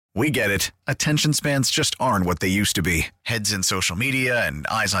We get it. Attention spans just aren't what they used to be. Heads in social media and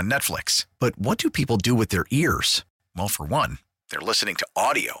eyes on Netflix. But what do people do with their ears? Well, for one, they're listening to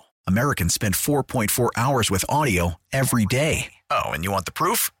audio. Americans spend 4.4 hours with audio every day. Oh, and you want the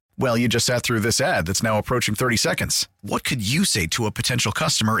proof? Well, you just sat through this ad that's now approaching 30 seconds. What could you say to a potential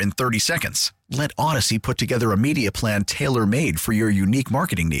customer in 30 seconds? Let Odyssey put together a media plan tailor-made for your unique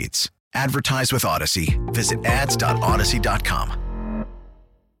marketing needs. Advertise with Odyssey. Visit ads.odyssey.com.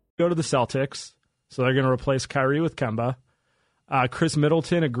 Go to the Celtics, so they're going to replace Kyrie with Kemba. Chris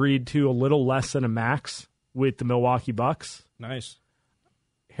Middleton agreed to a little less than a max with the Milwaukee Bucks. Nice.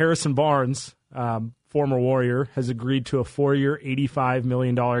 Harrison Barnes, former Warrior, has agreed to a 4-year, $85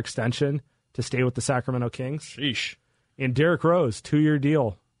 million extension to stay with the Sacramento Kings. Sheesh. And Derrick Rose, 2-year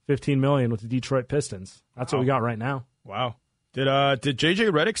deal, $15 million with the Detroit Pistons. That's what we got right now. Wow. Did JJ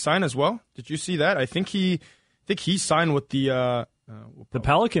Redick sign as well? Did you see that? I think he signed with the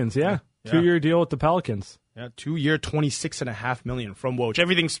Pelicans. Yeah. 2-year deal with the Pelicans. Yeah, 2-year, $26.5 million from Woj.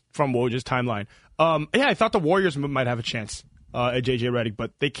 Everything's from Woj's timeline. I thought the Warriors might have a chance at JJ Redick,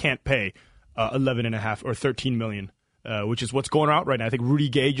 but they can't pay $11.5 or $13 million, which is what's going out right now. I think Rudy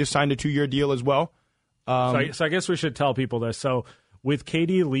Gay just signed a 2-year deal as well. So I guess we should tell people this. So with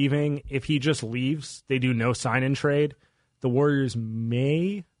KD leaving, if he just leaves, they do no sign-in trade. The Warriors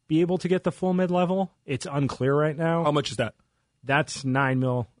may be able to get the full mid-level. It's unclear right now. How much is that? That's $9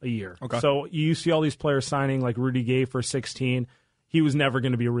 million a year. Okay. So you see all these players signing like Rudy Gay for 16. He was never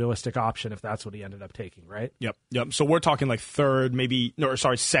going to be a realistic option if that's what he ended up taking, right? Yep. So we're talking like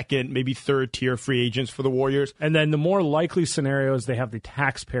second, maybe third tier free agents for the Warriors. And then the more likely scenarios, they have the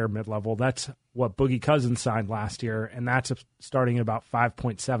taxpayer mid-level. That's what Boogie Cousins signed last year, and that's starting at about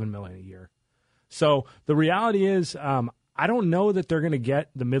 $5.7 million a year. So the reality is, I don't know that they're going to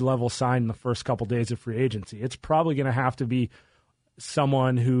get the mid-level signed in the first couple days of free agency. It's probably going to have to be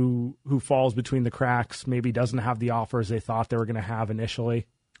someone who falls between the cracks, maybe doesn't have the offers they thought they were going to have initially.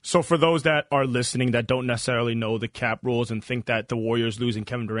 So for those that are listening that don't necessarily know the cap rules and think that the Warriors losing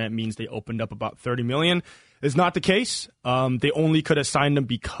Kevin Durant means they opened up about $30 million, is not the case. They only could have signed him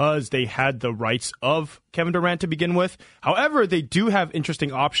because they had the rights of Kevin Durant to begin with. However, they do have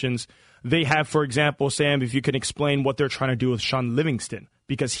interesting options. They have, for example, Sam, if you can explain what they're trying to do with Sean Livingston,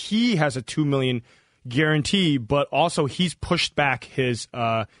 because he has a $2 million guarantee, but also he's pushed back his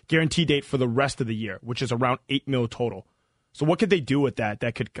guarantee date for the rest of the year, which is around $8 million total. So what could they do with that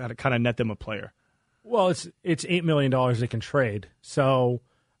could kind of net them a player? Well, it's $8 million they can trade. So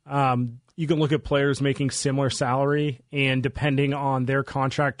you can look at players making similar salary, and depending on their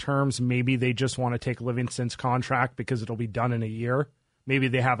contract terms, maybe they just want to take Livingston's contract because it'll be done in a year. Maybe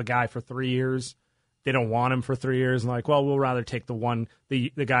they have a guy for 3 years. They don't want him for 3 years, and like, well, we'll rather take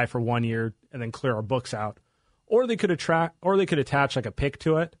the guy for 1 year and then clear our books out. Or they could attach like a pick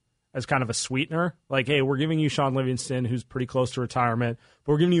to it as kind of a sweetener. Like, hey, we're giving you Sean Livingston, who's pretty close to retirement,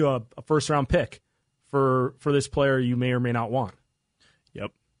 but we're giving you a first round pick for this player you may or may not want.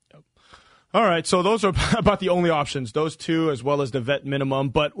 Yep. All right, so those are about the only options, those two as well as the vet minimum.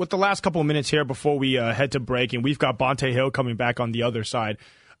 But with the last couple of minutes here before we head to break, and we've got Bonte Hill coming back on the other side,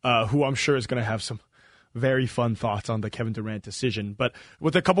 who I'm sure is going to have some very fun thoughts on the Kevin Durant decision. But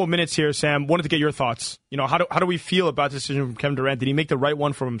with a couple of minutes here, Sam, wanted to get your thoughts. You know, how do we feel about the decision from Kevin Durant? Did he make the right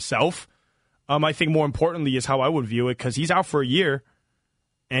one for himself? I think more importantly is how I would view it, because he's out for a year,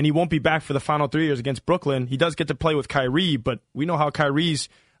 and he won't be back for the final 3 years against Brooklyn. He does get to play with Kyrie, but we know how Kyrie's,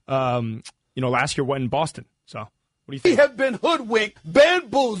 last year went in Boston. So what do you think? We have been hoodwinked,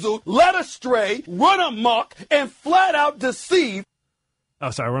 bamboozled, led astray, run amok, and flat out deceived.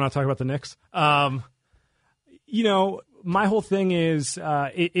 Oh, sorry, we're not talking about the Knicks. My whole thing is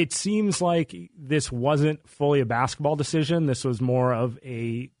it seems like this wasn't fully a basketball decision. This was more of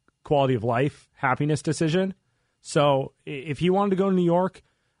a quality of life, happiness decision. So if he wanted to go to New York,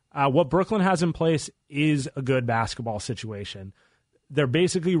 what Brooklyn has in place is a good basketball situation. They're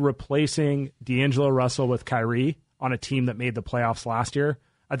basically replacing D'Angelo Russell with Kyrie on a team that made the playoffs last year.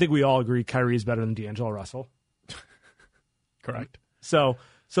 I think we all agree Kyrie is better than D'Angelo Russell. Correct. So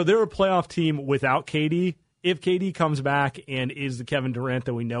they're a playoff team without KD. If KD comes back and is the Kevin Durant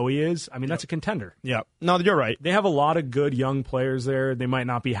that we know he is, I mean, that's a contender. Yeah. No, you're right. They have a lot of good young players there. They might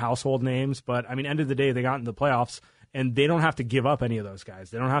not be household names, but, I mean, end of the day, they got into the playoffs, and they don't have to give up any of those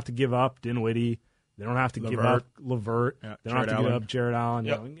guys. They don't have to give up Dinwiddie. They don't have to give up LeVert. Yeah, they don't have to give up Jared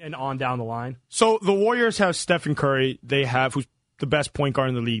Allen, and on down the line. So the Warriors have Stephen Curry. They have, who's the best point guard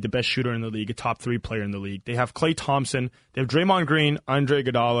in the league, the best shooter in the league, a top 3 player in the league. They have Klay Thompson. They have Draymond Green, Andre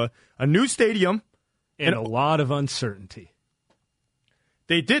Iguodala, a new stadium. And a lot of uncertainty.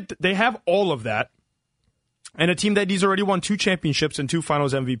 They have all of that. and a team that he's already won 2 championships and 2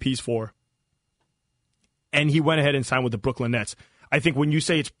 finals MVPs for. And he went ahead and signed with the Brooklyn Nets. I think when you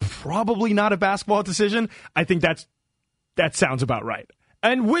say it's probably not a basketball decision, I think that sounds about right.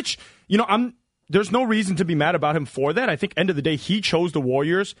 And which, there's no reason to be mad about him for that. I think end of the day, he chose the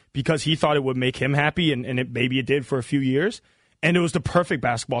Warriors because he thought it would make him happy, and maybe it did for a few years. And it was the perfect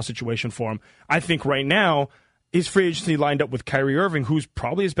basketball situation for him. I think right now, his free agency lined up with Kyrie Irving, who's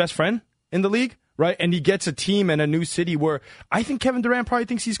probably his best friend in the league, right? And he gets a team and a new city where I think Kevin Durant probably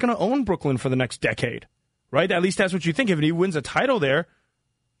thinks he's going to own Brooklyn for the next decade, right? At least that's what you think. If he wins a title there,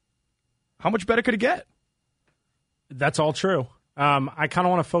 how much better could it get? That's all true. I kind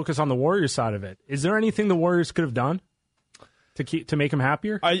of want to focus on the Warriors side of it. Is there anything the Warriors could have done to make him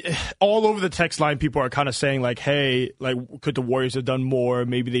happier? All over the text line, people are kind of saying like, "Hey, like, could the Warriors have done more?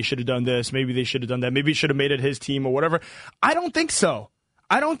 Maybe they should have done this. Maybe they should have done that. Maybe he should have made it his team or whatever." I don't think so.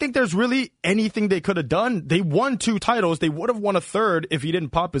 I don't think there's really anything they could have done. They won 2 titles. They would have won a third if he didn't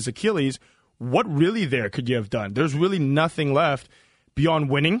pop his Achilles. What really there could you have done? There's really nothing left beyond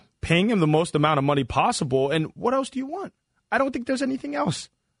winning, paying him the most amount of money possible, and what else do you want? I don't think there's anything else.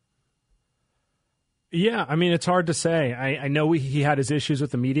 Yeah, I mean, it's hard to say. I know he had his issues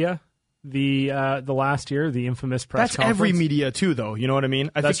with the media the last year, the infamous press conference. That's every media, too, though. You know what I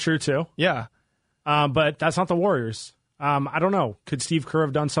mean? That's true, too. Yeah. But that's not the Warriors. I don't know. Could Steve Kerr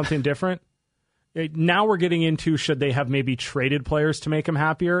have done something different? Now we're getting into should they have maybe traded players to make him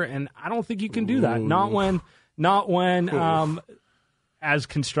happier, and I don't think you can do that. Not when as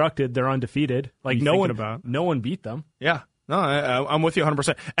constructed, they're undefeated. Like no one beat them. Yeah. No, I'm with you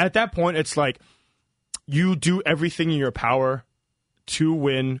 100%. At that point, it's like you do everything in your power to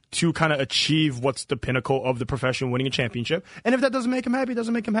win, to kind of achieve what's the pinnacle of the profession, winning a championship. And if that doesn't make him happy, it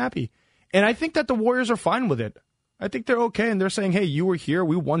doesn't make him happy. And I think that the Warriors are fine with it. I think they're okay, and they're saying, hey, you were here.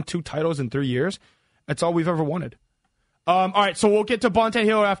 We won 2 titles in 3 years. That's all we've ever wanted. All right, so we'll get to Bonta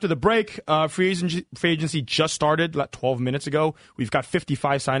Hill after the break. Free agency just started 12 minutes ago. We've got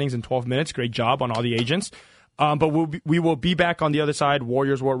 55 signings in 12 minutes. Great job on all the agents. But we will be back on the other side.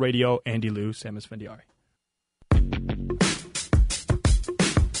 Warriors World Radio, Andy Liu, Sam Esfandiari.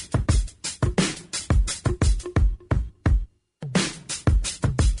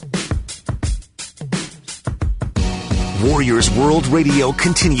 Warriors World Radio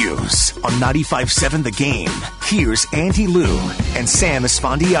continues on 95.7 The Game. Here's Andy Liu and Sam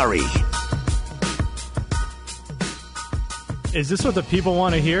Esfandiari. Is this what the people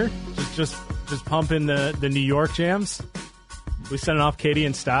want to hear? Just pumping the New York jams? We sending off Katie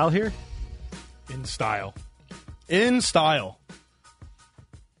in style here? In style. In style.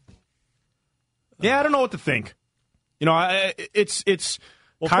 Yeah, I don't know what to think. You know, it's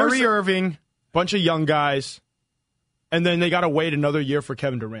Kyrie Irving, bunch of young guys, and then they got to wait another year for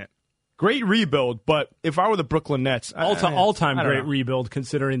Kevin Durant. Great rebuild, but if I were the Brooklyn Nets, all-time great rebuild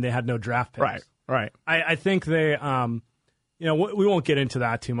considering they had no draft picks. Right. I think they, we won't get into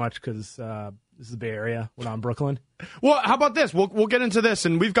that too much because this is the Bay Area. We're not in Brooklyn. Well, how about this? We'll get into this,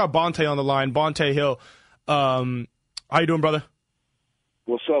 and we've got Bonta on the line. Bonta Hill, how you doing, brother?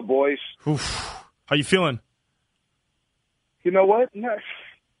 What's up, boys? Oof. How you feeling? You know what?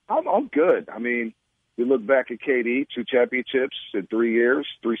 I'm good. I mean, you look back at KD, 2 championships in 3 years,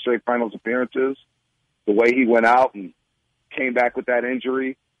 3 straight finals appearances, the way he went out and came back with that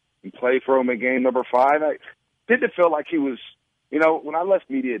injury and played for him in game number 5. Didn't feel like he was, when I left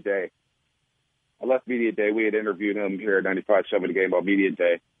Media Day, we had interviewed him here at 95.7 The Game about Media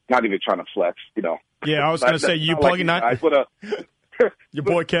Day. Not even trying to flex, Yeah, I was going to say, you plugging that? Your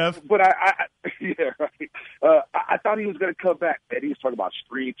boy Kev? But yeah, right. I thought he was going to come back, man. He was talking about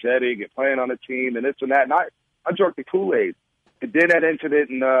street jetting and playing on the team and this and that. And I drank the Kool-Aid. And then that incident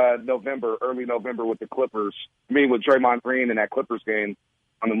in early November with the Clippers, with Draymond Green in that Clippers game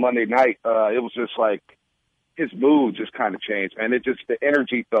on the Monday night, it was just like his mood just kind of changed. And the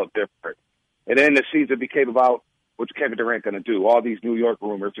energy felt different. And then the season became about what's Kevin Durant going to do, all these New York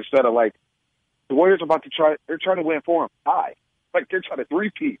rumors, instead of like the Warriors are they're trying to win for him. Like they're trying to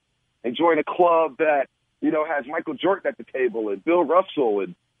three-peat and join a club that, has Michael Jordan at the table and Bill Russell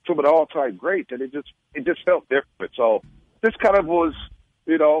and some of the all-time greats. And it just felt different. So this kind of was,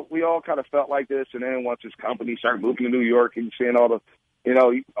 we all kind of felt like this. And then once his company started moving to New York and seeing all the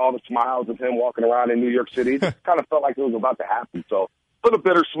smiles of him walking around in New York City, it just kind of felt like it was about to happen. So a little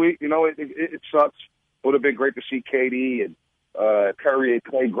bittersweet. It sucks. It would have been great to see KD and Curry and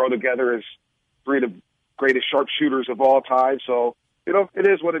Clay grow together as 3 of the greatest sharpshooters of all time. So, it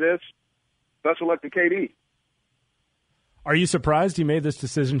is what it is. Best of luck to KD. Are you surprised he made this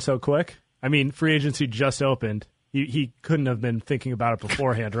decision so quick? I mean, free agency just opened. He couldn't have been thinking about it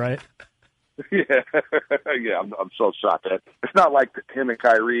beforehand, right? Yeah, I'm so shocked at. It's not like him and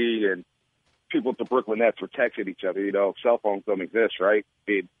Kyrie and people at the Brooklyn Nets were texting each other. Cell phones don't exist, right?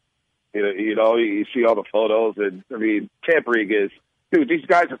 You see all the photos, and tampering is, dude. These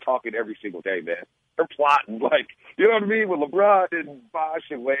guys are talking every single day, man. They're plotting, you know what I mean? With LeBron and Bosh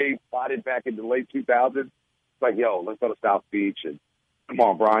and Wade plotted back in the late 2000s. It's like, yo, let's go to South Beach and come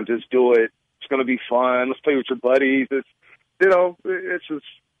on, Bron, just do it. It's gonna be fun. Let's play with your buddies. It's just.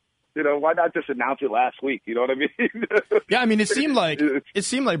 Why not just announce it last week? You know what I mean? Yeah, it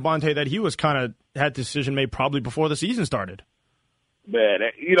seemed like Bonte that he was kind of had the decision made probably before the season started. Man,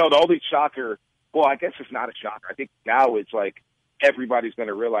 the only shocker. Well, I guess it's not a shocker. I think now it's like everybody's going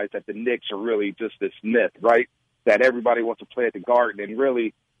to realize that the Knicks are really just this myth, right? That everybody wants to play at the Garden, and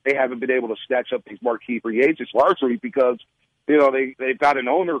really they haven't been able to snatch up these marquee free agents largely because they've got an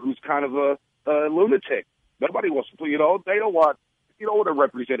owner who's kind of a lunatic. Nobody wants to play. They don't want. You don't want to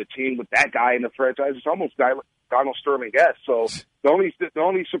represent a team with that guy in the franchise. It's almost Donald Sterling-esque. So the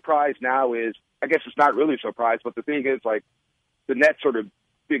only surprise now is, I guess it's not really a surprise, but the thing is, the Nets are the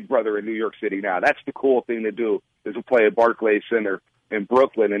big brother in New York City now. That's the cool thing to do, is to play at Barclays Center in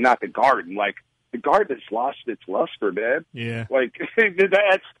Brooklyn and not the Garden. The Garden has lost its luster, man. Yeah.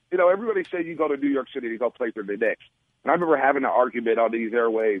 That's, everybody said you go to New York City to go play for the Knicks. And I remember having an argument on these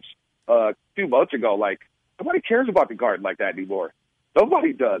airwaves a few months ago, nobody cares about the Garden like that anymore.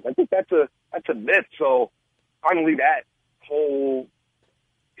 Nobody does. I think that's a myth. So finally, that whole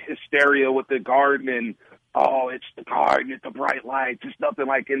hysteria with the Garden and it's the Garden, it's the bright lights, it's nothing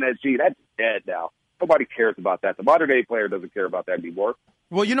like NSG. That's dead now. Nobody cares about that. The modern day player doesn't care about that anymore.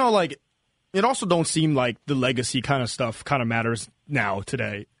 Well, it also don't seem like the legacy kind of stuff kind of matters now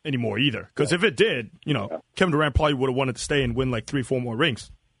today anymore either. Because if it did, Kevin Durant probably would have wanted to stay and win 3-4 more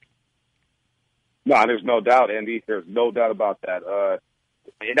rings. No, there's no doubt, Andy. There's no doubt about that.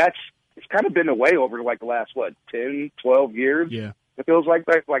 And it's kind of been away over the last, 10, 12 years? Yeah. It feels like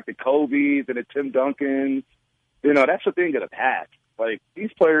the Kobe's and the Tim Duncans. That's a thing of the past. These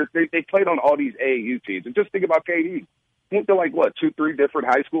players, they played on all these AAU teams. And just think about KD. He went to 2, 3 different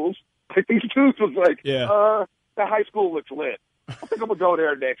high schools. These dudes was the high school looks lit. I think I'm going to go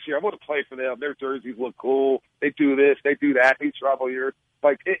there next year. I'm going to play for them. Their jerseys look cool. They do this, they do that. They travel here.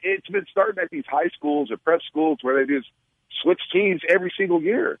 It's been starting at these high schools or prep schools where they just switch teams every single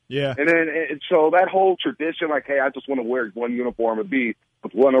year. Yeah. And so that whole tradition, hey, I just want to wear one uniform and be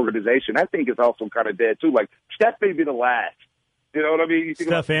with one organization, I think is also kind of dead too. Steph may be the last. You know what I mean?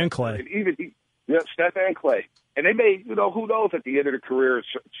 Steph and Clay. Steph and Clay. And they may, who knows at the end of the career if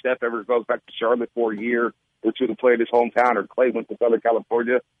Steph ever goes back to Charlotte for a year or two to play in his hometown, or Clay went to Southern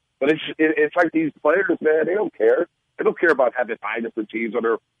California. But it's like these players, man, they don't care. They don't care about having 5 different teams on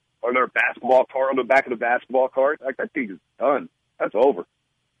their basketball card, on the back of the basketball card. That thing is done. That's over.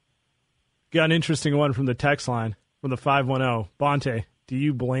 Got an interesting one from the text line from the 510. Bonte, do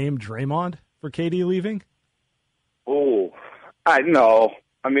you blame Draymond for KD leaving? Oh, I know.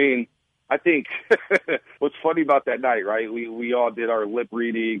 I think what's funny about that night, right? We all did our lip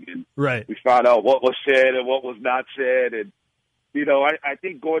reading and we found out what was said and what was not said. And, I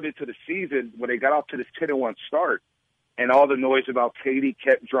think going into the season, when they got off to this 10-1 start, and all the noise about KD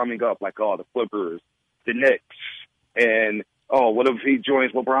kept drumming up, the Clippers, the Knicks, and, what if he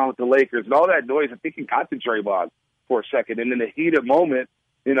joins LeBron with the Lakers? And all that noise, I think he got to Draymond for a second. And in the heat of moment,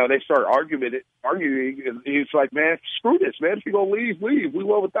 they start arguing. And he's like, man, screw this, man. If you're going to leave, leave. We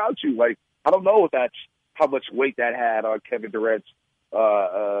will without you. I don't know if that's how much weight that had on Kevin Durant's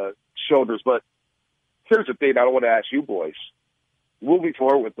shoulders. But here's the thing I want to ask you boys. Moving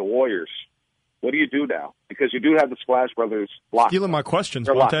forward with the Warriors, what do you do now? Because you do have the Splash Brothers locked Stealing my questions,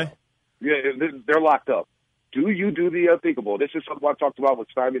 Bonte. Yeah, they're locked up. Do you do the unthinkable? This is something I talked about with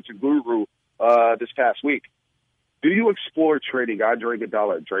Simon and Guru this past week. Do you explore trading Andre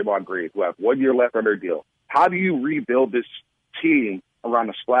Iguodala and Draymond Green, who have 1 year left on their deal? How do you rebuild this team around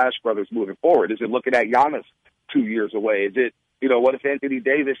the Splash Brothers moving forward? Is it looking at Giannis 2 years away? Is it, what if Anthony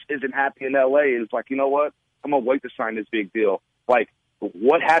Davis isn't happy in L.A. and it's like, you know what? I'm going to wait to sign this big deal.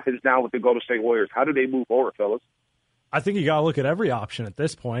 What happens now with the Golden State Warriors? How do they move forward, fellas? I think you got to look at every option at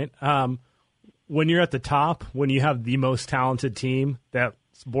this point. When you're at the top, when you have the most talented team that's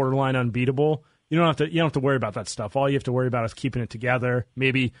borderline unbeatable, you don't have to worry about that stuff. All you have to worry about is keeping it together.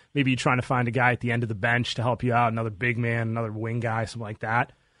 Maybe you're trying to find a guy at the end of the bench to help you out, another big man, another wing guy, something like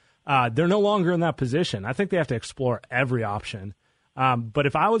that. They're no longer in that position. I think they have to explore every option. But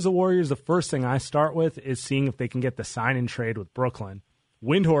if I was the Warriors, the first thing I start with is seeing if they can get the sign and trade with Brooklyn.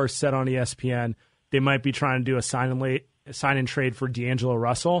 Windhorst said on ESPN they might be trying to do a sign and trade for D'Angelo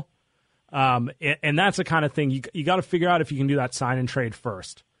Russell. And that's the kind of thing you got to figure out if you can do that sign and trade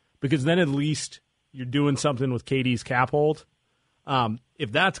first. because then at least you're doing something with KD's cap hold.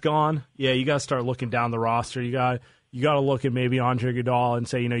 If that's gone, yeah, you got to start looking down the roster. You got to look at maybe Andre Iguodala and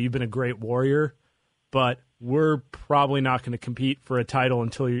say, you've been a great Warrior, but we're probably not going to compete for a title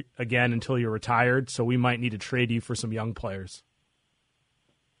until you're retired. So we might need to trade you for some young players.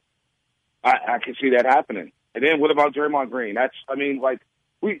 I can see that happening. And then what about Draymond Green? I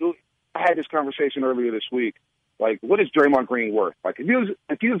had this conversation earlier this week. Like, what is Draymond Green worth? Like,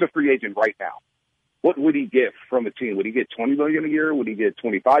 if he was a free agent right now, what would he get from the team? Would he get $20 million a year? Would he get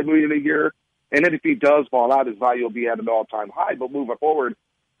 $25 million a year? And then if he does ball out, his value will be at an all-time high. But moving forward,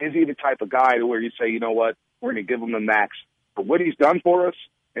 is he the type of guy to where you say, you know what, we're going to give him the max for what he's done for us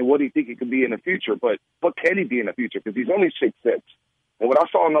and what do you think he could be in the future? But what can he be in the future? Because he's only 6'6". And what I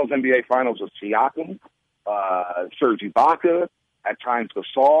saw in those NBA Finals was Siakam, Serge Ibaka, at times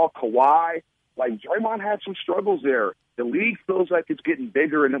Gasol, Kawhi. Like, Draymond had some struggles there. The league feels like it's getting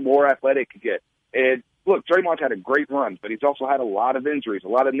bigger and the more athletic it gets. And, look, Draymond's had a great run, but he's also had a lot of injuries, a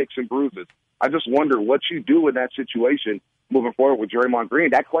lot of nicks and bruises. I just wonder what you do in that situation moving forward with Draymond Green.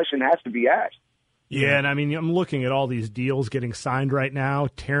 That question has to be asked. Yeah, and I mean, I'm looking at all these deals getting signed right now.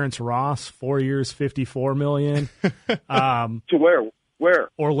 Terrence Ross, 4 years, $54 million. To where?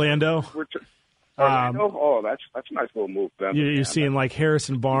 Orlando. Orlando? That's a nice little move. You're seeing like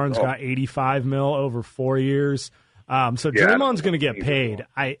Harrison Barnes got $85 million over 4 years. So Draymond's going to get paid.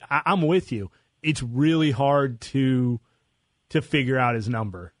 I'm with you. It's really hard to figure out his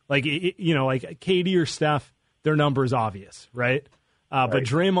number. Like like KD or Steph, their number is obvious, right? But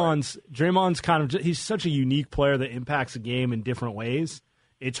Draymond's kind of, he's such a unique player that impacts the game in different ways.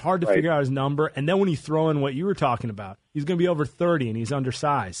 It's hard to figure out his number. And then when you throw in what you were talking about, he's going to be over 30 and he's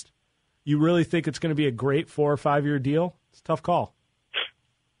undersized. You really think it's going to be a great 4 or 5 year deal? It's a tough call.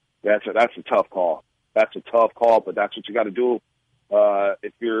 That's a tough call. That's a tough call, but that's what you got to do.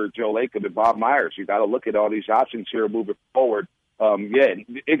 If you're Joe Lacob and Bob Myers, you got to look at all these options here moving forward.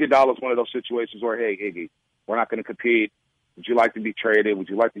 Iguodala is one of those situations where, hey, Iggy, we're not going to compete. Would you like to be traded? Would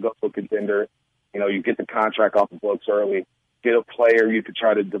you like to go to a contender? You get the contract off the books early, get a player you could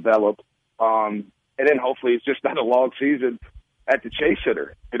try to develop, and then hopefully it's just not a long season at the Chase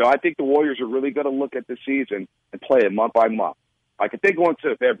Center. I think the Warriors are really going to look at the season and play it month by month. Like, if they go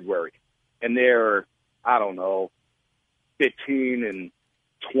into February and they're, 15-20,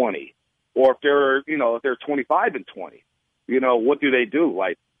 or if they're 25-20, what do they do?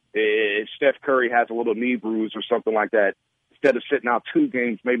 Like, if Steph Curry has a little knee bruise or something like that, instead of sitting out 2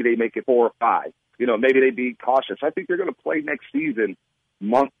 games, maybe they make it 4 or 5. Maybe they be cautious. I think they're going to play next season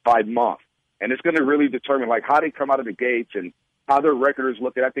month by month. And it's going to really determine, like, how they come out of the gates and how their record is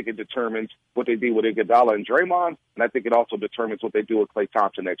looking. I think it determines what they do with Iguodala and Draymond, and I think it also determines what they do with Klay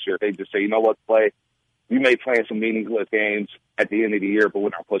Thompson next year. They just say, you know what, Klay, you may play in some meaningless games at the end of the year, but we're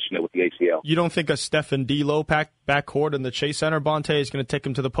not pushing it with the ACL. You don't think a Steph and D'Lo backcourt in the Chase Center, Bonte, is going to take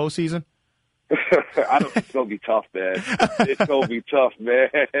him to the postseason? It's going to be tough, man. It's going to be tough, man.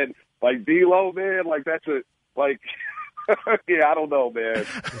 Like, D'Lo, man, like, that's yeah, I don't know, man.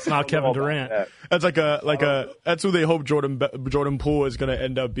 It's not Kevin Durant. That's that's who they hope Jordan Poole is going to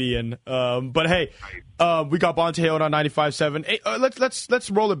end up being. But hey, we got Bonte Hill on 95.7. Hey, let's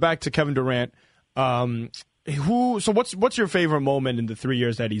roll it back to Kevin Durant. What's your favorite moment in the 3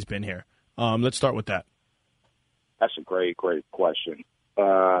 years that he's been here? Let's start with that. That's a great question.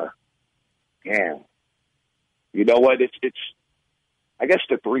 Man, you know what? It's I guess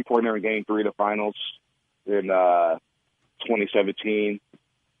the 3-pointer in Game 3 of the Finals in 2017.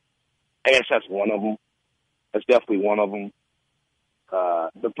 I guess that's one of them. That's definitely one of them.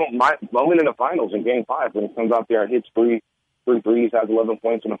 My moment in the Finals in Game 5 when he comes out there and hits three threes, has 11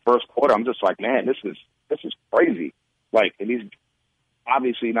 points in the first quarter. I'm just like, man, this is crazy. Like, and he's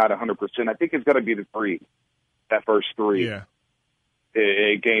obviously not 100%. I think it's going to be the three, that first three. Yeah.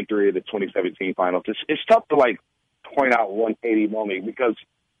 In Game 3 of the 2017 Finals. It's tough to, like, point out one 80 moment because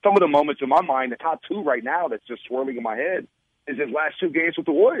some of the moments in my mind, the top 2 right now that's just swirling in my head is his last 2 games with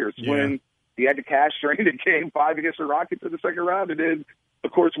the Warriors when he had the cash strain in Game 5 against the Rockets in the second round, and then,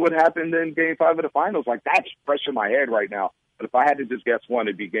 of course, what happened in Game 5 of the Finals. Like, that's fresh in my head right now. But if I had to just guess one,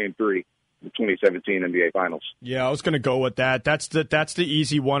 it'd be Game 3, the 2017 NBA Finals. Yeah, I was going to go with that. That's the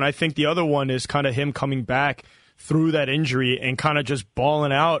easy one. I think the other one is kind of him coming back through that injury and kind of just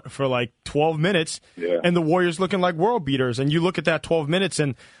balling out for like 12 minutes and the Warriors looking like world beaters. And you look at that 12 minutes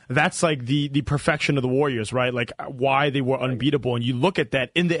and that's like the perfection of the Warriors, right? Like why they were unbeatable. And you look at that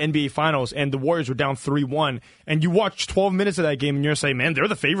in the NBA Finals and the Warriors were down 3-1 and you watch 12 minutes of that game and you're saying, man, they're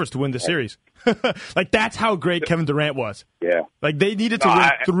the favorites to win the series. Like that's how great Kevin Durant was. Yeah. Like they needed to win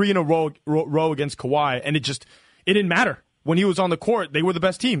 3 in a row against Kawhi and it didn't matter. when he was on the court, they were the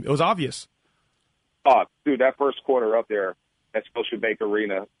best team. It was obvious. Oh, dude, that first quarter up there at Scotiabank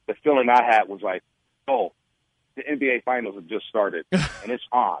Arena, the feeling I had was like, oh, the NBA Finals have just started, and it's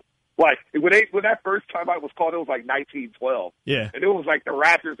on. Like, when that first time I was called, it was like 1912. Yeah. And it was like the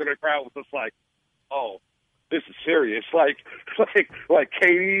Raptors in the crowd was just like, oh, this is serious. Like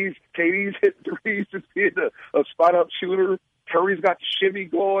KD's hit threes, just being a spot-up shooter. Curry's got the shimmy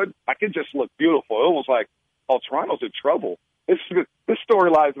going. Like, it just looked beautiful. It was like, oh, Toronto's in trouble. This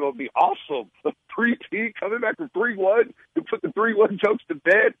storyline is going to be awesome. The 3P coming back from 3-1 to put the 3-1 jumps to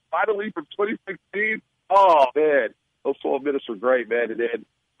bed, finally from 2016. Oh, man. Those 12 minutes were great, man. And then,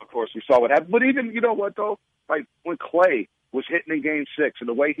 of course, we saw what happened. But even, you know what, though? Like, when Klay was hitting in Game 6 and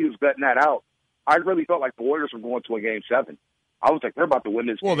the way he was betting that out, I really felt like the Warriors were going to a Game 7. I was like, they're about to win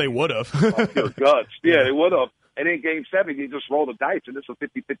this game. Well, they would have. Their guts. Yeah, they would have. And in Game 7, you just roll the dice, and it's a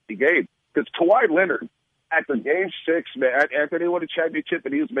 50-50 game. Because Kawhi Leonard, after Game 6, man, after they won the championship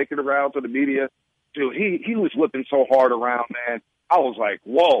and he was making the rounds to the media, dude, he was looking so hard around, man. I was like,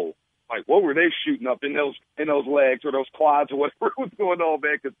 whoa. Like, what were they shooting up in those legs or those quads or whatever was going on,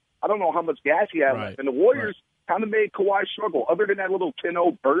 man? Because I don't know how much gas he had left. And the Warriors kind of made Kawhi struggle. Other than that little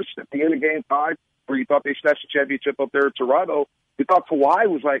 10-0 burst at the end of Game 5 where you thought they snatched the championship up there in Toronto, you thought Kawhi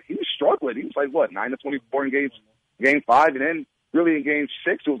was like, he was struggling. He was like, what, 9-24 in Game 5? And then really in Game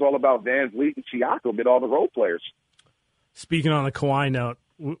 6, it was all about Van Vliet and Siakam and all the role players. Speaking on the Kawhi note,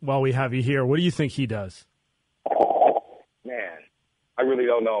 while we have you here, what do you think he does? Oh, man. I really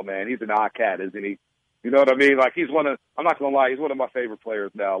don't know, man. He's an odd cat, isn't he? You know what I mean? Like, I'm not going to lie, he's one of my favorite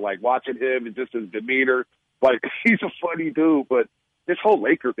players now. Like, watching him and just his demeanor, like, he's a funny dude. But this whole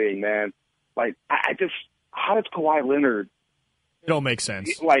Laker thing, man, like, how does Kawhi Leonard? It don't make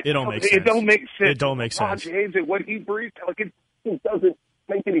sense. Like, it don't make sense. It don't make sense. It don't make sense. James and what he breathed, like, it doesn't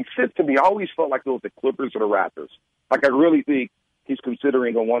make any sense to me. I always felt like it was the Clippers or the Raptors. Like, I really think he's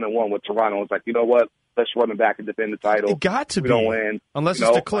considering a 1-1 with Toronto. It's like, you know what? Let's run him back and defend the title. It got to we be. Don't win. Unless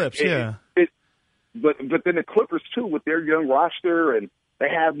it's the Clips, But then the Clippers, too, with their young roster, and they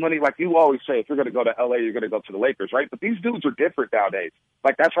have money. Like you always say, if you're going to go to L.A., you're going to go to the Lakers, right? But these dudes are different nowadays.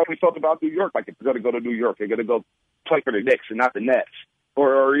 Like, that's how we felt about New York. Like, if you're going to go to New York, you're going to go play for the Knicks and not the Nets.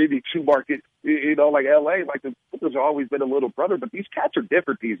 Or any two market, you know, like L.A., like the Clippers have always been a little brother. But these cats are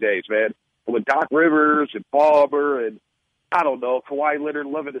different these days, man. With Doc Rivers and Palmer and, I don't know, Kawhi Leonard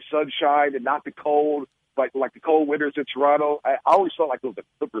loving the sunshine and not the cold. Like the cold winters in Toronto. I always felt like it was the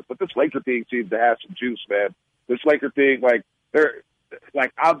Clippers, but this Laker thing seems to have some juice, man. This Laker thing,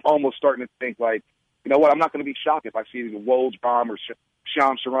 I'm almost starting to think, like, you know what, I'm not going to be shocked if I see the Woj Bomb or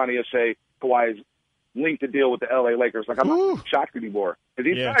Shams Charania say Kawhi is linked to deal with the L.A. Lakers. Like, I'm not shocked anymore.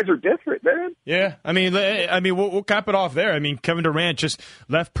 Because these guys are different, man. Yeah, I mean, we'll cap it off there. I mean, Kevin Durant just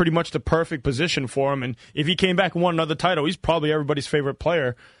left pretty much the perfect position for him, and if he came back and won another title, he's probably everybody's favorite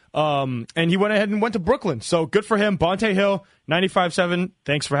player. And he went ahead and went to Brooklyn. So good for him. Bonte Hill, 95.7.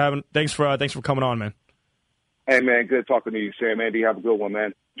 Thanks for coming on, man. Hey, man, good talking to you, Sam. Andy, have a good one,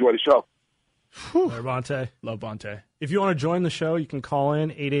 man. Enjoy the show. There, Bonte. Love Bonte. If you want to join the show, you can call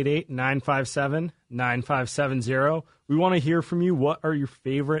in 888-957-9570. We want to hear from you. What are your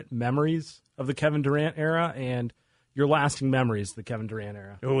favorite memories of the Kevin Durant era and your lasting memories of the Kevin Durant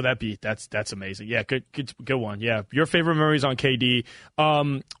era? Oh, that's amazing. Yeah, good one. Yeah, your favorite memories on KD.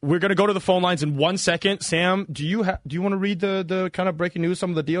 We're gonna go to the phone lines in 1 second. Sam, do you want to read the kind of breaking news?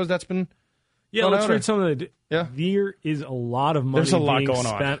 Some of the deals that's been. Yeah, let's read some of the. Yeah, there is a lot of money. There's a lot being going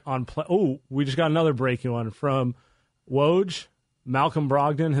spent on. We just got another breaking one from Woj. Malcolm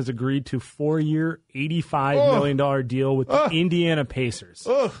Brogdon has agreed to 4-year, $85 million deal with the Indiana Pacers.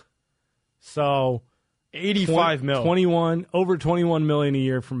 So. 85 mil. Over $21 million a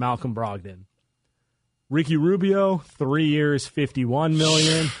year from Malcolm Brogdon. Ricky Rubio, 3 years, $51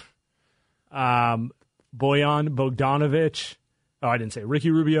 million. Bojan Bogdanovic. Oh, I didn't say.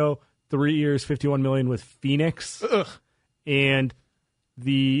 Ricky Rubio, 3 years, $51 million with Phoenix. And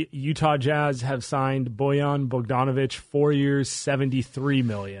the Utah Jazz have signed Bojan Bogdanovic, 4 years, $73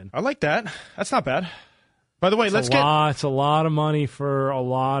 million. I like that. That's not bad. By the way, it's a lot of money for a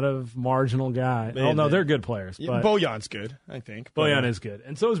lot of marginal guys. Oh, no, they're good players. But Bojan's good, I think. Bojan is good.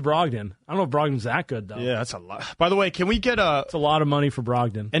 And so is Brogdon. I don't know if Brogdon's that good, though. Yeah, that's a lot. By the way, can we get It's a lot of money for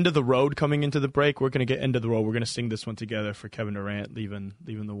Brogdon. End of the Road coming into the break? We're going to get End of the Road. We're going to sing this one together for Kevin Durant leaving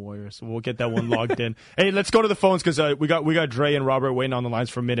the Warriors. So we'll get that one logged in. Hey, let's go to the phones because we got Dre and Robert waiting on the lines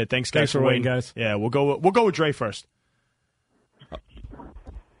for a minute. Thanks for waiting, guys. Yeah, we'll go with Dre first.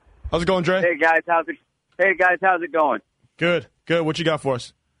 How's it going, Dre? Hey, guys, how's it going? Good. What you got for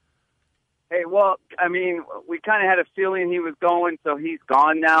us? Hey, well, I mean, we kind of had a feeling he was going, so he's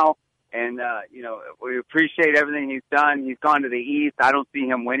gone now. And, we appreciate everything he's done. He's gone to the East. I don't see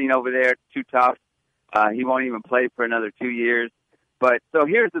him winning over there. It's too tough. He won't even play for another 2 years. But so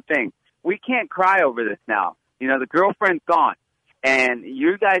here's the thing. We can't cry over this now. The girlfriend's gone. And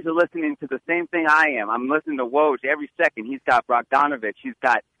you guys are listening to the same thing I am. I'm listening to Woj every second. He's got Bogdanovich. He's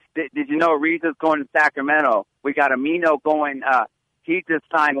got, did you know Ariza's going to Sacramento? We got Amino going, he just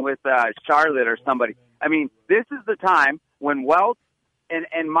signed with Charlotte or somebody. I mean, this is the time when Welch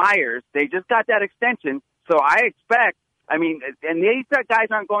and Myers, they just got that extension. So I expect, and these guys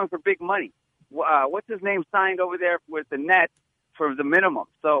aren't going for big money. What's his name signed over there with the Nets for the minimum?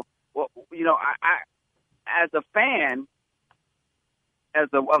 So, I as a fan,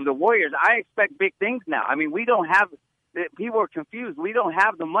 of the Warriors, I expect big things now. I mean, we don't have – people are confused. We don't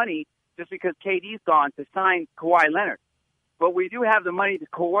have the money just because KD's gone to sign Kawhi Leonard. But we do have the money to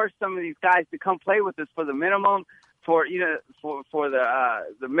coerce some of these guys to come play with us for the minimum, for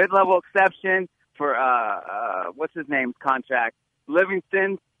the mid-level exception, for what's his name's contract,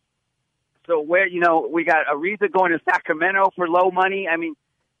 Livingston. So where, we got Ariza going to Sacramento for low money. I mean,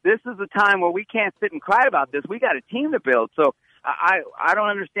 this is the time where we can't sit and cry about this. We got a team to build. So I don't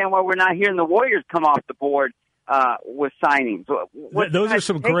understand why we're not hearing the Warriors come off the board with signings. Those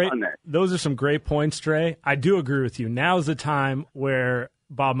are some great points, Dre. I do agree with you. Now's the time where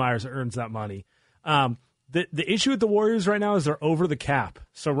Bob Myers earns that money. The issue with the Warriors right now is they're over the cap.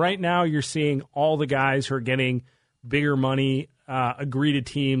 So right now you're seeing all the guys who are getting bigger money agree to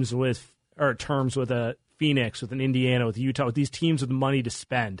teams terms with a Phoenix, with an Indiana, with Utah, with these teams with money to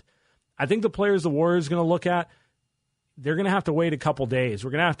spend. I think the players the Warriors are going to look at, they're going to have to wait a couple days.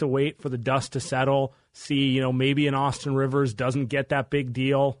 We're going to have to wait for the dust to settle, see, maybe an Austin Rivers doesn't get that big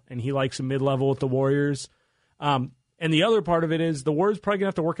deal and he likes a mid-level with the Warriors. And the other part of it is the Warriors probably going to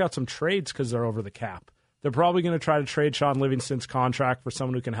have to work out some trades because they're over the cap. They're probably going to try to trade Sean Livingston's contract for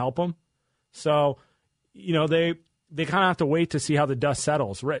someone who can help them. So, they kind of have to wait to see how the dust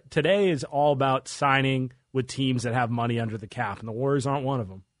settles. Today is all about signing with teams that have money under the cap, and the Warriors aren't one of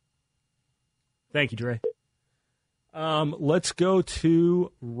them. Thank you, Dre. Let's go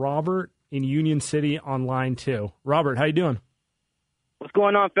to Robert in Union City on line 2. Robert, how you doing? What's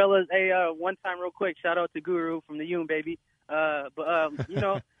going on, fellas? Hey, one time real quick, shout out to Guru from the Union, baby.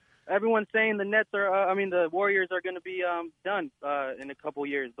 Everyone's saying the Nets the Warriors are going to be done in a couple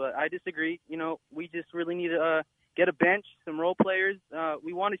years, but I disagree. We just really need to get a bench, some role players.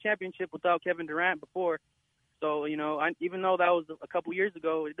 We won a championship without Kevin Durant before. So, even though that was a couple years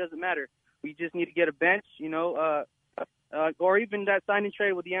ago, it doesn't matter. We just need to get a bench, or even that signing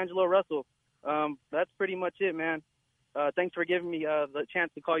trade with D'Angelo Russell. That's pretty much it, man. Thanks for giving me the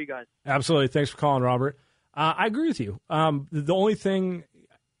chance to call you guys. Absolutely. Thanks for calling, Robert. I agree with you. The only thing,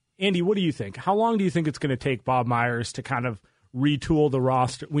 Andy, what do you think? How long do you think it's going to take Bob Myers to kind of retool the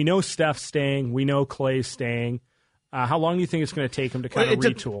roster? We know Steph's staying. We know Clay's staying. How long do you think it's going to take him to kind of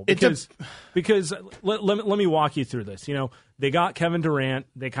retool? Because let me walk you through this. They got Kevin Durant.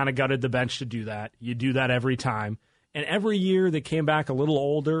 They kind of gutted the bench to do that. You do that every time. And every year they came back a little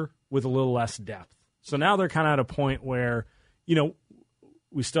older with a little less depth. So now they're kind of at a point where,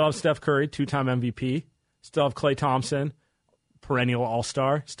 we still have Steph Curry, 2-time MVP. Still have Klay Thompson, perennial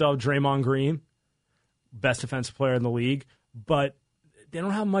all-star. Still have Draymond Green, best defensive player in the league. But they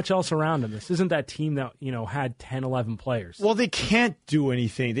don't have much else around them. This isn't that team that, had 10, 11 players. Well, they can't do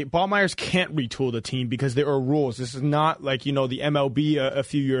anything. Bob Myers can't retool the team because there are rules. This is not like, the MLB a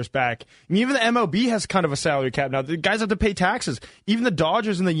few years back. I mean, even the MLB has kind of a salary cap now. The guys have to pay taxes. Even the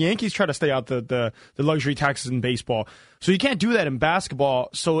Dodgers and the Yankees try to stay out the luxury taxes in baseball. So you can't do that in basketball.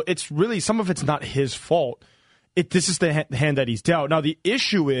 So it's really, some of it's not his fault. This is the hand that he's dealt. Now, the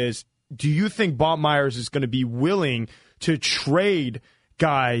issue is, do you think Bob Myers is going to be willing to trade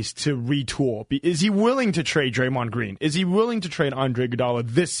guys to retool? Is he willing to trade Draymond Green? Is he willing to trade Andre Iguodala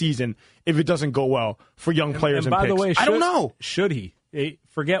this season if it doesn't go well for young players and by picks? The way, I don't know. Should he?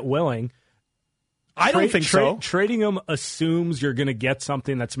 Forget willing. I don't think so. Trading him assumes you're going to get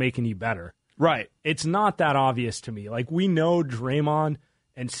something that's making you better. Right. It's not that obvious to me. Like, we know Draymond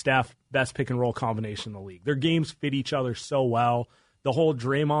and Steph, best pick and roll combination in the league. Their games fit each other so well. The whole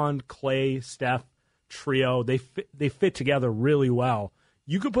Draymond, Klay, Steph trio, they fit together really well.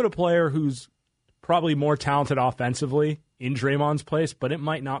 You could put a player who's probably more talented offensively in Draymond's place, but it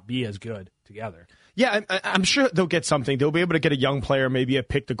might not be as good together. Yeah, I'm sure they'll get something. They'll be able to get a young player, maybe a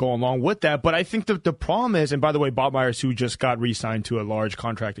pick to go along with that. But I think the problem is, and by the way, Bob Myers, who just got re-signed to a large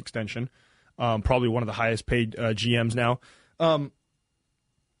contract extension, probably one of the highest paid GMs now.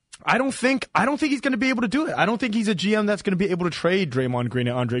 I don't think he's going to be able to do it. I don't think he's a GM that's going to be able to trade Draymond Green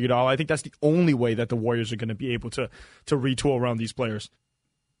and Andre Iguodala. I think that's the only way that the Warriors are going to be able to retool around these players.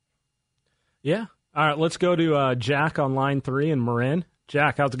 Yeah. All right, let's go to Jack on line 3 in Marin.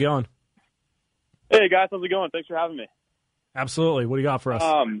 Jack, how's it going? Hey, guys. How's it going? Thanks for having me. Absolutely. What do you got for us?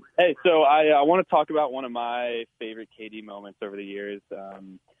 Hey, so I want to talk about one of my favorite KD moments over the years.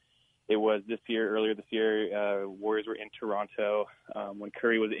 It was earlier this year, Warriors were in Toronto when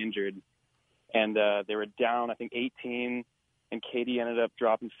Curry was injured. And they were down, I think, 18, and KD ended up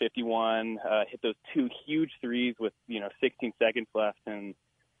dropping 51, hit those 2 huge threes with, 16 seconds left, and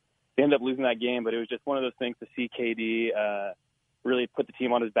they ended up losing that game. But it was just one of those things to see KD really put the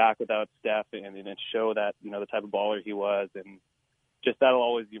team on his back without Steph and show that, the type of baller he was. And just that'll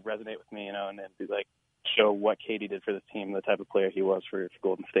always resonate with me, and be like, show what KD did for this team, the type of player he was for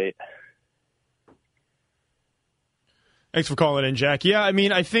Golden State. Thanks for calling in, Jack. Yeah, I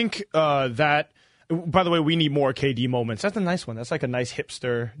mean, I think that, by the way, we need more KD moments. That's a nice one. That's like a nice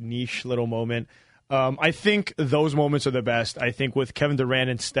hipster, niche little moment. I think those moments are the best. I think with Kevin Durant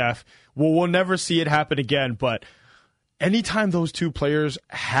and Steph, we'll never see it happen again, but anytime those two players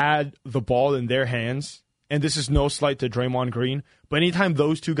had the ball in their hands, and this is no slight to Draymond Green, but anytime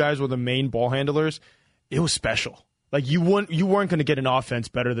those two guys were the main ball handlers, it was special. Like, you weren't going to get an offense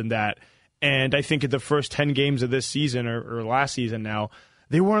better than that. And I think in the first 10 games of this season or last season now,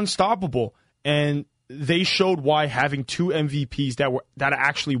 they were unstoppable. And they showed why having 2 MVPs that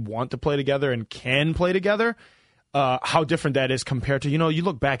actually want to play together and can play together, how different that is compared to, you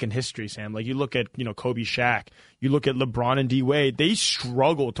look back in history, Sam. Like, you look at, Kobe, Shaq. You look at LeBron and D-Wade. They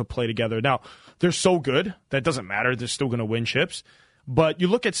struggle to play together. Now, they're so good. That doesn't matter. They're still going to win chips. But you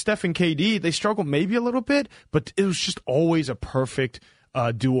look at Steph and KD, they struggle maybe a little bit, but it was just always a perfect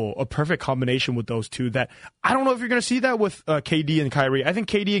duo, a perfect combination with those two that I don't know if you're going to see that with KD and Kyrie. I think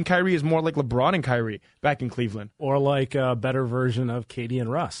KD and Kyrie is more like LeBron and Kyrie back in Cleveland. Or like a better version of KD and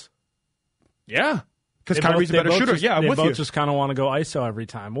Russ. Yeah, because Kyrie's a better shooter. They both just kind of want to go ISO every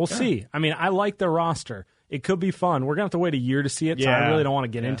time. We'll see. I mean, I like their roster. It could be fun. We're going to have to wait a year to see it, so I really don't want to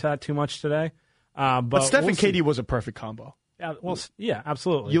get into that too much today. But Steph and KD was a perfect combo. Yeah, well, yeah,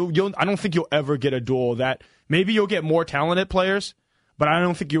 absolutely. I don't think you'll ever get a duel that maybe you'll get more talented players, but I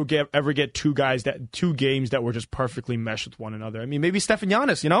don't think you'll ever get two games that were just perfectly meshed with one another. I mean, maybe Steph and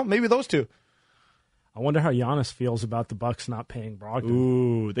Giannis, maybe those two. I wonder how Giannis feels about the Bucks not paying Brogdon.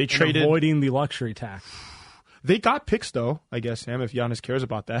 Ooh, they traded, avoiding the luxury tax. They got picks though, I guess, Sam, if Giannis cares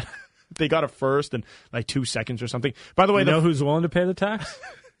about that. They got a first and like 2 seconds or something. By the way, you know who's willing to pay the tax?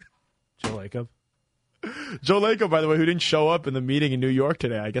 Joe Lacob. Joe Lacob, by the way, who didn't show up in the meeting in New York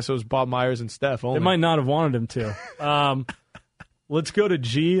today. I guess it was Bob Myers and Steph only. They might not have wanted him to. Let's go to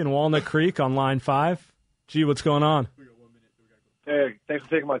G in Walnut Creek on line 5. G, what's going on? Hey, thanks for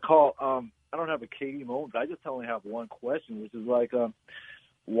taking my call. I don't have a KD moment, but I just only have one question, which is like,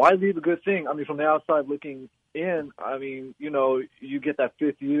 why leave a good thing? I mean, from the outside looking in, I mean, you get that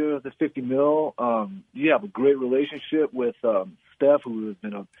 5th year, the $50 million. You have a great relationship with Steph, who has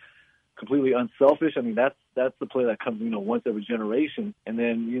been completely unselfish. I mean, that's the player that comes, once every generation. And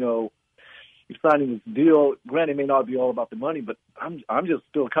then, you're signing this deal. Granted, it may not be all about the money, but I'm just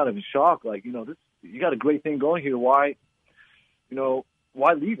still kind of in shock. Like, this, you got a great thing going here. Why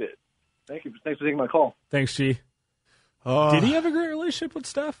leave it? Thanks for taking my call. Thanks, G. Did he have a great relationship with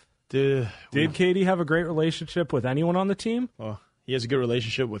Steph? Did KD have a great relationship with anyone on the team? Well, he has a good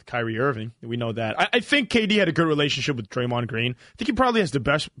relationship with Kyrie Irving. We know that. I think KD had a good relationship with Draymond Green. I think he probably has the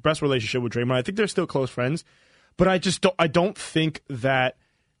best relationship with Draymond. I think they're still close friends, but I don't think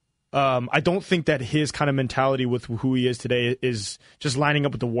that his kind of mentality with who he is today is just lining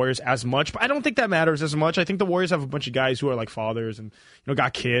up with the Warriors as much. But I don't think that matters as much. I think the Warriors have a bunch of guys who are like fathers and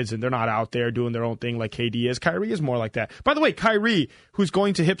got kids, and they're not out there doing their own thing like KD is. Kyrie is more like that. By the way, Kyrie, who's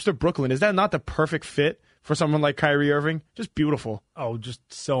going to hipster Brooklyn, is that not the perfect fit for someone like Kyrie Irving? Just beautiful. Oh, just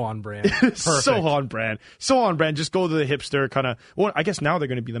so on brand. So on brand. So on brand. Just go to the hipster kind of. Well, I guess now they're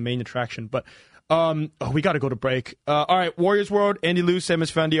going to be the main attraction, but. We got to go to break. All right, Warriors World, Andy Liu, Sam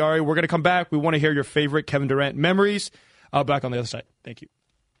Esfandiari. We're going to come back. We want to hear your favorite Kevin Durant memories. Back on the other side. Thank you.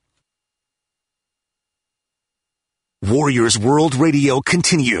 Warriors World Radio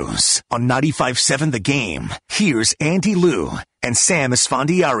continues on 95.7 The Game. Here's Andy Liu and Sam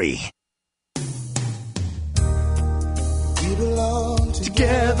Esfandiari. We belong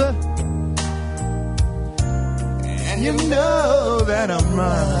together, and you know that I'm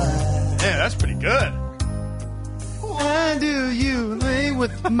right. Yeah, that's pretty good. Why do you play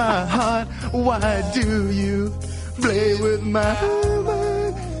with my heart? Why do you play with my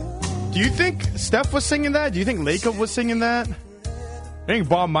heart? Do you think Steph was singing that? Do you think Lacob was singing that? I think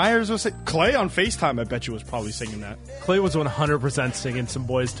Bob Myers was singing. Clay on FaceTime, I bet you, was probably singing that. Clay was 100% singing some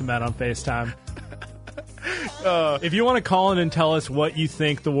Boys to Men on FaceTime. If you want to call in and tell us what you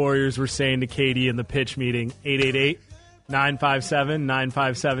think the Warriors were saying to KD in the pitch meeting,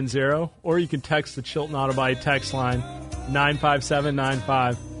 888-957-9570, or you can text the Chilton Auto Body text line,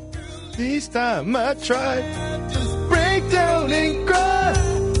 95795. This time I tried to break down and cry,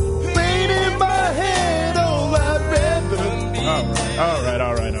 pain in my head, all I'd rather be. All right.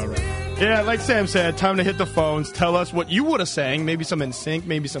 Yeah, like Sam said, time to hit the phones. Tell us what you would have sang. Maybe some NSYNC,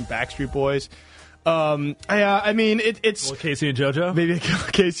 maybe some Backstreet Boys. I mean, it's well, Casey and JoJo. Maybe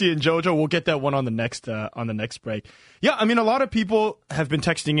Casey and JoJo. We'll get that one on the next break. Yeah, I mean, a lot of people have been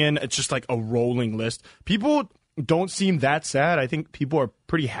texting in. It's just like a rolling list. People don't seem that sad. I think people are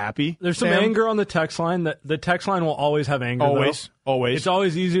pretty happy. There's some anger on the text line. The text line will always have anger. Always. It's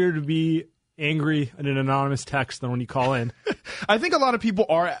always easier to be angry in an anonymous text than when you call in. I think a lot of people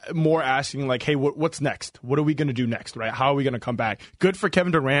are more asking, like, hey, what's next? What are we going to do next, right? How are we going to come back? Good for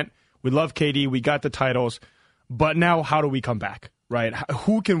Kevin Durant. We love KD. We got the titles. But now how do we come back, right?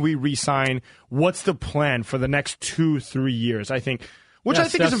 Who can we re-sign? What's the plan for the next 2-3 years? I think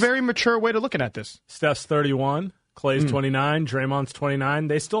is a very mature way to looking at this. Steph's 31. Klay's 29. Draymond's 29.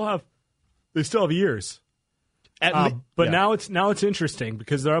 They still have years. Now it's interesting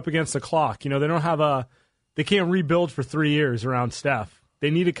because they're up against the clock. You know, they can't rebuild for 3 years around Steph.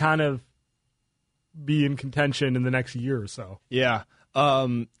 They need to kind of be in contention in the next year or so. Yeah.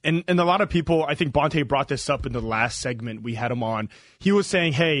 And a lot of people, I think Bonte brought this up in the last segment we had him on. He was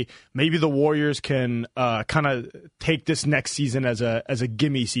saying, hey, maybe the Warriors can kind of take this next season as a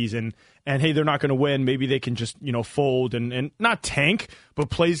gimme season. And hey, they're not going to win. Maybe they can just, fold and not tank, but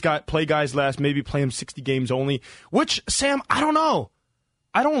play guys last. Maybe play them 60 games only. Which, Sam, I don't know.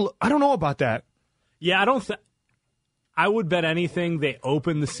 I don't know about that. Yeah, I would bet anything they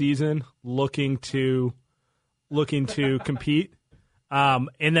open the season looking to compete. And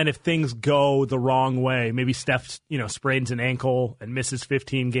then if things go the wrong way, maybe Steph, sprains an ankle and misses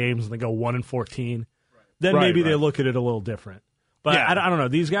 15 games and they go 1-14, then maybe they look at it a little different. But yeah. I don't know.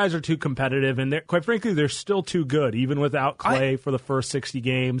 These guys are too competitive, and quite frankly, they're still too good. Even without Klay for the first 60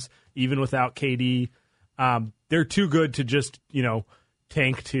 games, even without KD, they're too good to just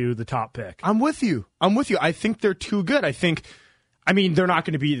tank to the top pick. I'm with you. I think they're too good. I mean, they're not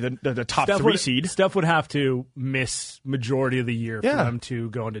going to be the top three seed. Steph would have to miss majority of the year for them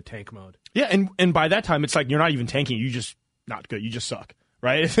to go into tank mode. Yeah, and by that time, it's like you're not even tanking. You just not good. You just suck,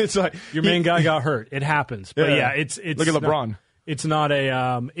 right? It's like your main guy got hurt. It happens. But it's look at LeBron. It's not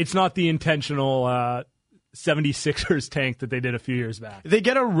the intentional 76ers tank that they did a few years back. They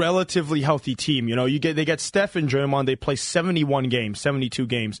get a relatively healthy team. They get Steph and Draymond. They play 71 games, 72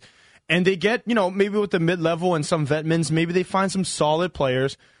 games. And they get, maybe with the mid-level and some veterans, maybe they find some solid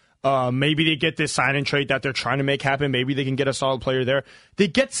players. Maybe they get this sign and trade that they're trying to make happen. Maybe they can get a solid player there. They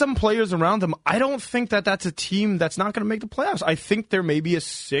get some players around them. I don't think that's a team that's not going to make the playoffs. I think there may be a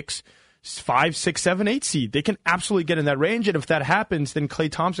 5, 6, 7, 8 seed. They can absolutely get in that range. And if that happens, then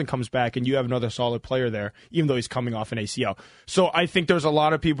Klay Thompson comes back and you have another solid player there, even though he's coming off an ACL. So I think there's a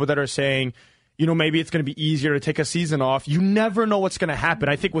lot of people that are saying, maybe it's going to be easier to take a season off. You never know what's going to happen.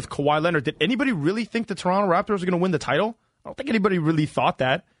 I think with Kawhi Leonard, did anybody really think the Toronto Raptors were going to win the title? I don't think anybody really thought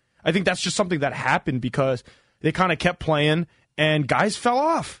that. I think that's just something that happened because they kind of kept playing and guys fell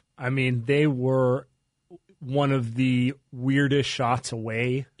off. I mean, they were one of the weirdest shots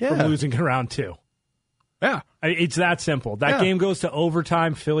away from losing in round 2. Yeah. It's that simple. That game goes to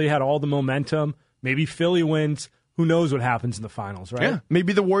overtime. Philly had all the momentum. Maybe Philly wins. Who knows what happens in the finals, right? Yeah.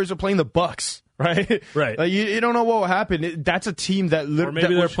 Maybe the Warriors are playing the Bucks, right? Right. You don't know what will happen. That's a team that or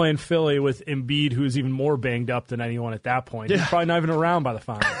maybe they're playing Philly with Embiid, who's even more banged up than anyone at that point. Yeah. He's probably not even around by the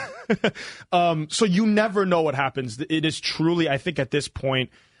finals. So you never know what happens. It is truly, I think, at this point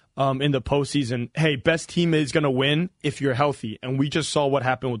in the postseason, hey, best team is going to win if you're healthy. And we just saw what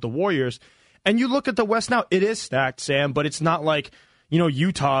happened with the Warriors. And you look at the West now, it is stacked, Sam, but it's not like,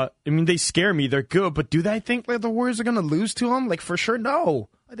 Utah, I mean, they scare me. They're good, but do they think the Warriors are going to lose to them? Like, for sure, no.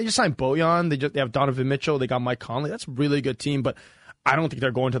 They just signed Bojan. They have Donovan Mitchell. They got Mike Conley. That's a really good team, but I don't think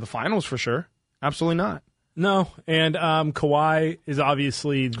they're going to the finals for sure. Absolutely not. No, and Kawhi is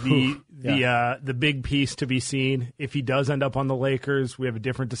obviously the big piece to be seen. If he does end up on the Lakers, we have a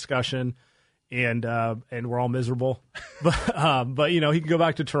different discussion, and we're all miserable. But he can go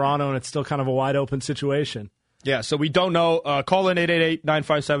back to Toronto, and it's still kind of a wide open situation. Yeah, so we don't know. Call in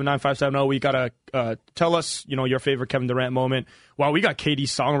 888-957-9570. We got to tell us, your favorite Kevin Durant moment. Wow, we got KD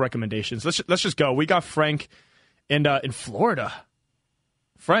song recommendations. Let's just go. We got Frank in Florida.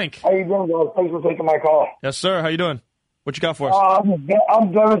 Frank. How you doing, guys? Thanks for taking my call. Yes, sir. How you doing? What you got for us?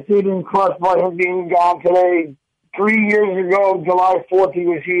 I'm devastated and crushed by him being gone today. 3 years ago, July 4th, he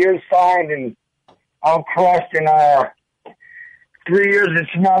was here, signed, and I'm crushed, and 3 years,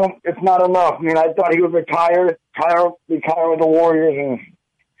 it's not enough. I mean, I thought he would retire with the Warriors, and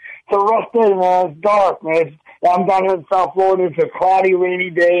it's a rough day, man. It's dark, man. I'm down here in South Florida. It's a cloudy,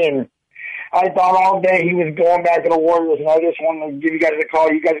 rainy day, and I thought all day he was going back to the Warriors, and I just wanted to give you guys a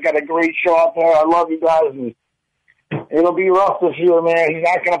call. You guys got a great show out there. I love you guys, and it'll be rough this year, man. He's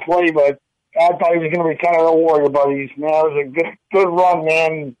not going to play, but I thought he was going to retire to the Warrior buddies. Man, it was a good run,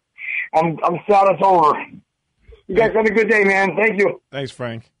 man. I'm sad it's over. You guys have a good day, man. Thank you. Thanks,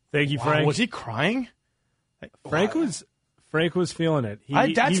 Frank. Thank you, Frank. Was he crying? Frank was feeling it.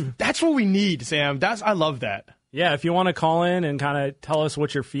 That's what we need, Sam. I love that. Yeah, if you want to call in and kind of tell us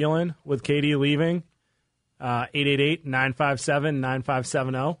what you're feeling with KD leaving,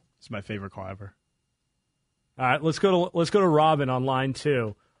 888-957-9570. It's my favorite call ever. All right, let's go to Robin on line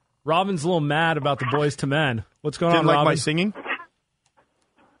 2. Robin's a little mad about the Boys to Men. What's going on, Robin? Robin? My singing?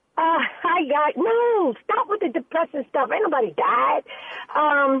 Hi, guys. No, stop with the depressing stuff. Ain't nobody died.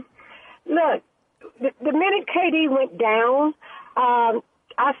 Look, the minute KD went down,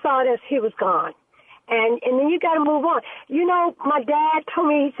 I saw it as he was gone. And then you got to move on. You know, my dad told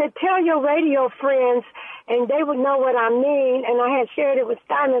me, he said, tell your radio friends, and they would know what I mean. And I had shared it with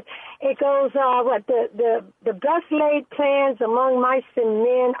Steinmetz. It goes, the best laid plans among mice and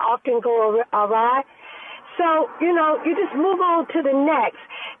men often go awry. So, you know, you just move on to the next.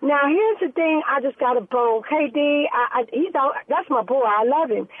 Now, here's the thing. I just got a bone. KD, that's my boy. I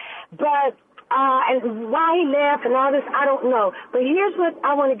love him. But and why he left and all this, I don't know. But here's what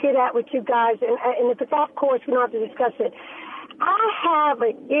I want to get at with you guys. And if it's off course, we don't have to discuss it. I have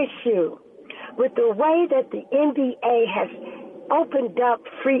an issue with the way that the NBA has opened up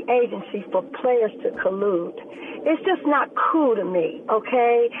free agency for players to collude. It's just not cool to me,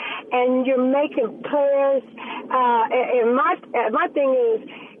 okay? And you're making players, and my thing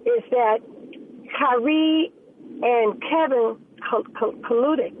is that Kyrie and Kevin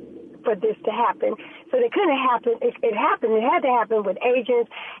colluded for this to happen. So it couldn't happen. It happened. It had to happen with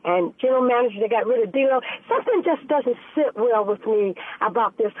agents and general managers. They got rid of D'Lo. Something just doesn't sit well with me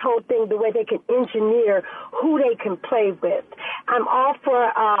about this whole thing, the way they can engineer who they can play with. I'm all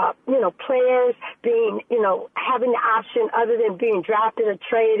for, players being, having the option other than being drafted or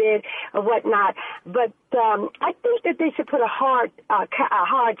traded or whatnot. But I think that they should put a hard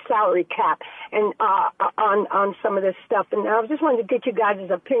salary cap and on some of this stuff. And I just wanted to get you guys'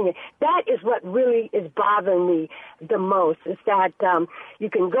 opinion. That is what really is bothering me the most, is that you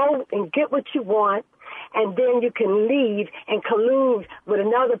can go and get what you want, and then you can leave and collude with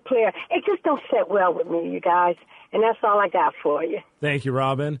another player. It just don't sit well with me, you guys. And that's all I got for you. Thank you,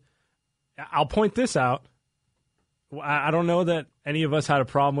 Robin. I'll point this out. I don't know that any of us had a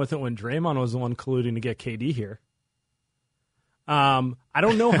problem with it when Draymond was the one colluding to get KD here. I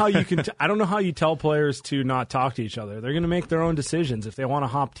don't know how you can. I don't know how you tell players to not talk to each other. They're going to make their own decisions. If they want to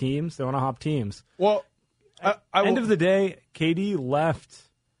hop teams, they want to hop teams. Well, end of the day, KD left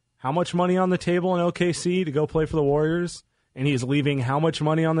how much money on the table in OKC to go play for the Warriors, and he's leaving how much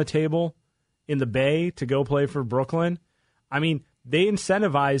money on the table in the Bay to go play for Brooklyn. I mean, they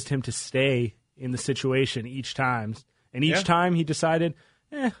incentivized him to stay in the situation each time, and each time he decided,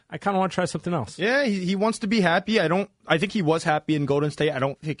 I kind of want to try something else. Yeah, he wants to be happy. I think he was happy in Golden State. I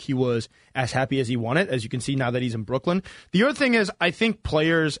don't think he was as happy as he wanted, as you can see now that he's in Brooklyn. The other thing is, I think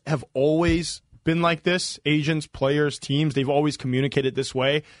players have always been like this. Agents, players, teams, they've always communicated this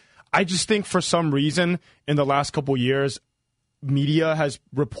way. I just think for some reason in the last couple years, media has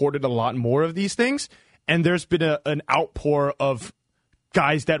reported a lot more of these things, and there's been an outpour of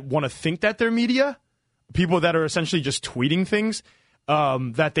guys that want to think that they're media, people that are essentially just tweeting things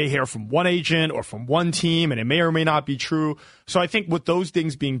that they hear from one agent or from one team, and it may or may not be true. So I think with those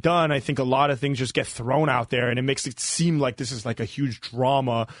things being done, I think a lot of things just get thrown out there, and it makes it seem like this is like a huge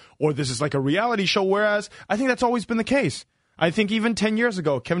drama or this is like a reality show, whereas I think that's always been the case. I think even 10 years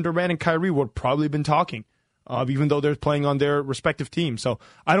ago, Kevin Durant and Kyrie would probably been talking, even though they're playing on their respective teams. So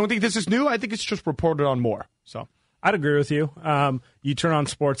I don't think this is new. I think it's just reported on more. So I'd agree with you. You turn on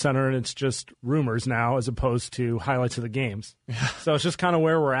SportsCenter and it's just rumors now as opposed to highlights of the games. So it's just kind of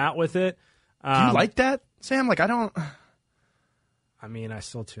where we're at with it. Do you like that, Sam? Like, I don't. I mean, I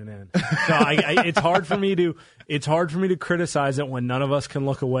still tune in. So it's hard for me to criticize it when none of us can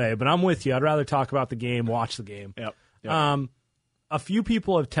look away. But I'm with you. I'd rather talk about the game, watch the game. Yep. A few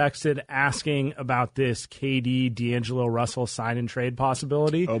people have texted asking about this KD D'Angelo Russell sign and trade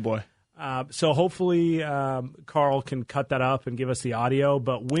possibility. Oh boy. So hopefully Carl can cut that up and give us the audio.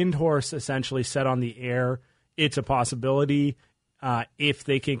 But Windhorse essentially said on the air it's a possibility if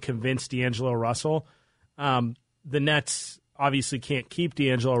they can convince D'Angelo Russell. The Nets obviously can't keep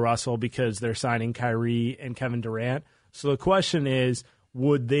D'Angelo Russell because they're signing Kyrie and Kevin Durant. So the question is,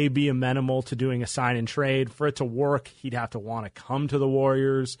 would they be amenable to doing a sign and trade? For it to work, he'd have to want to come to the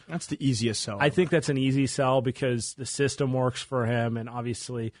Warriors. That's the easiest sell. I think that's an easy sell because the system works for him, and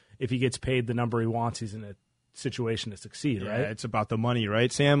obviously if he gets paid the number he wants, he's in a situation to succeed, right? It's about the money,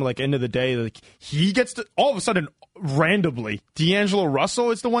 right, Sam? Like, end of the day, like, he gets to, all of a sudden, randomly, D'Angelo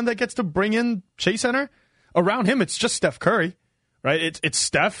Russell is the one that gets to bring in Chase Center. Around him, it's just Steph Curry, right? It's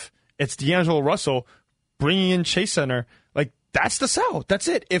Steph, it's D'Angelo Russell bringing in Chase Center. Like, that's the sell. That's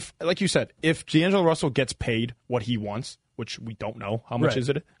it. If, like you said, if D'Angelo Russell gets paid what he wants, which we don't know how much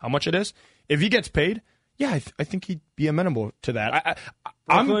how much it is, if he gets paid, yeah, I think he'd be amenable to that.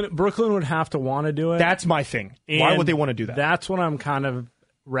 Brooklyn would have to want to do it. That's my thing. Why would they want to do that? That's what I'm kind of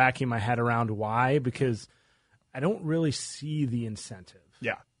racking my head around why, because I don't really see the incentive.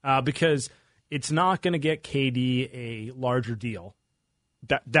 Yeah. Because it's not going to get KD a larger deal.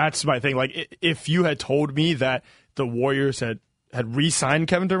 That's my thing. Like, if you had told me that the Warriors had re-signed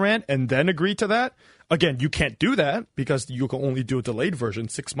Kevin Durant and then agreed to that, again, you can't do that because you can only do a delayed version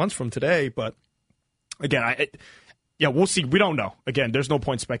 6 months from today. But again, we'll see. We don't know. Again, there's no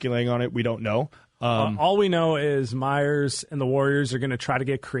point speculating on it. We don't know. All we know is Myers and the Warriors are going to try to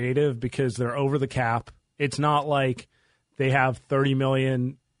get creative because they're over the cap. It's not like they have $30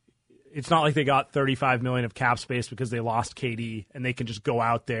 million. It's not like they got $35 million of cap space because they lost KD and they can just go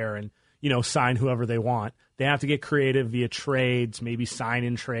out there and, sign whoever they want. They have to get creative via trades, maybe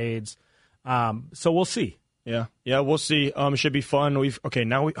sign-in trades. So we'll see. Yeah, we'll see. It should be fun. We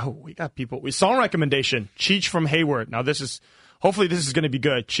got people. Song recommendation, Cheech from Hayward. Now hopefully this is going to be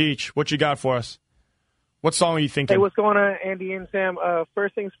good. Cheech, what you got for us? What song are you thinking? Hey, what's going on, Andy and Sam?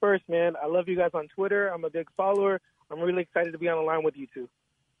 First things first, man. I love you guys on Twitter. I'm a big follower. I'm really excited to be on the line with you two.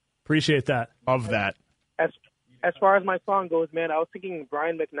 Appreciate that. Of that. As far as my song goes, man, I was thinking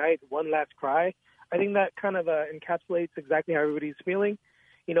Brian McKnight, One Last Cry. I think that kind of encapsulates exactly how everybody's feeling.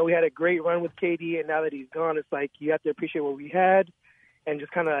 We had a great run with KD, and now that he's gone, it's like you have to appreciate what we had and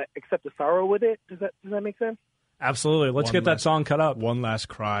just kind of accept the sorrow with it. Does that make sense? Absolutely. Let's get that song cut up. One Last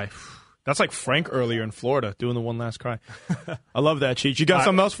Cry. That's like Frank earlier in Florida doing the One Last Cry. I love that, Cheech. You got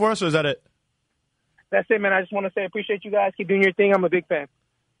something else for us, or is that it? That's it, man. I just want to say I appreciate you guys. Keep doing your thing. I'm a big fan.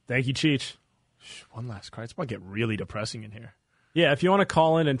 Thank you, Cheech. One Last Cry. It's about to get really depressing in here. Yeah, if you want to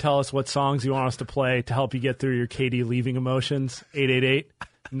call in and tell us what songs you want us to play to help you get through your KD leaving emotions,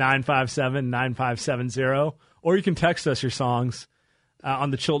 888-957-9570. Or you can text us your songs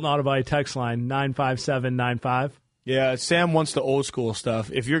on the Chilton Auto Body text line, 95795. Yeah, Sam wants the old school stuff.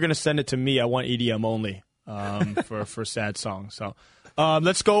 If you're going to send it to me, I want EDM only for sad songs. So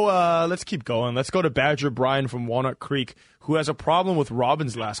let's go. Let's keep going. Let's go to Badger Brian from Walnut Creek, who has a problem with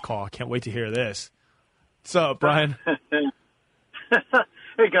Robin's last call. Can't wait to hear this. What's up, Brian?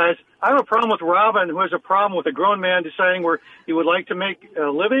 Hey, guys. I have a problem with Robin, who has a problem with a grown man deciding where he would like to make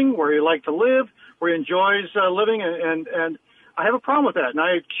a living, where he'd like to live, where he enjoys living, and I have a problem with that. And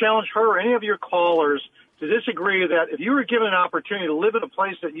I challenge her or any of your callers to disagree that if you were given an opportunity to live in a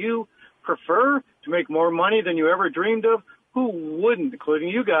place that you prefer, to make more money than you ever dreamed of, who wouldn't, including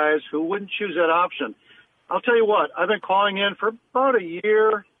you guys, who wouldn't choose that option? I'll tell you what, I've been calling in for about a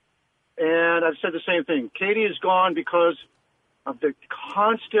year, and I've said the same thing. Katie is gone because of the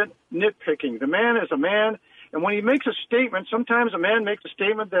constant nitpicking. The man is a man, and when he makes a statement, sometimes a man makes a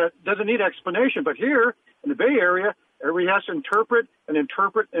statement that doesn't need explanation. But here in the Bay Area, everybody has to interpret and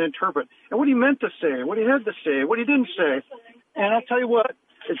interpret and interpret. And what he meant to say, what he had to say, what he didn't say. And I'll tell you what,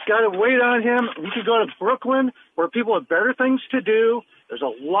 it's got to wait on him. We could go to Brooklyn where people have better things to do. There's a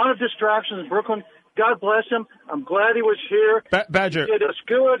lot of distractions in Brooklyn. God bless him. I'm glad he was here. Badger. He did us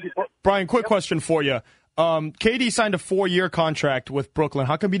good. Brian, quick question for you. KD signed a 4-year contract with Brooklyn.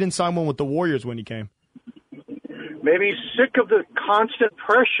 How come he didn't sign one with the Warriors when he came? Maybe he's sick of the constant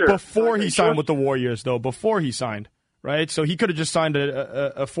pressure. Before he signed with the Warriors, though. Before he signed, right? So he could have just signed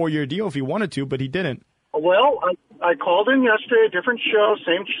a 4-year deal if he wanted to, but he didn't. Well, I called in yesterday, a different show,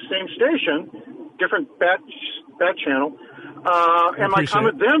 same station, different bat channel, and my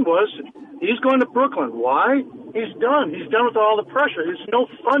comment then was, he's going to Brooklyn. Why? He's done. He's done with all the pressure. It's no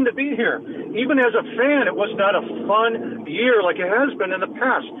fun to be here. Even as a fan, it was not a fun year like it has been in the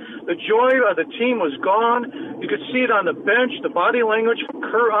past. The joy of the team was gone. You could see it on the bench. The body language from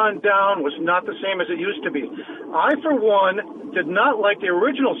Kerr on down was not the same as it used to be. I, for one, did not like the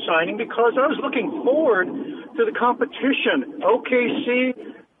original signing because I was looking forward to the competition. OKC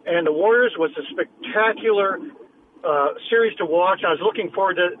and the Warriors was a spectacular series to watch. I was looking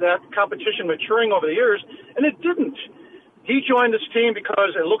forward to that competition maturing over the years, and it didn't. he joined this team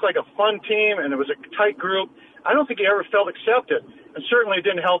because it looked like a fun team and it was a tight group. I don't think he ever felt accepted, and certainly it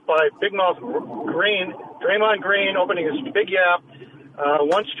didn't help by Big Mouth Green, Draymond Green, opening his big yap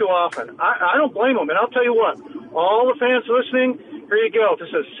once too often. I don't blame him, and I'll tell you what, all the fans listening, here you go. This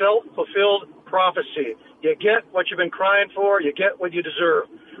is self-fulfilled prophecy. You get what you've been crying for. You get what you deserve.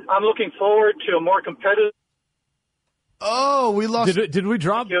 I'm looking forward to a more competitive. Oh, we lost. Did we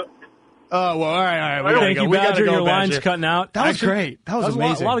drop? Oh, well, all right. Thank you, Badger. Your line's cutting out. That was great. That was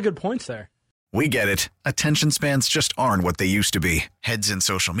amazing. A lot of good points there. We get it. Attention spans just aren't what they used to be. Heads in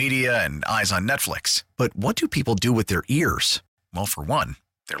social media and eyes on Netflix. But what do people do with their ears? Well, for one,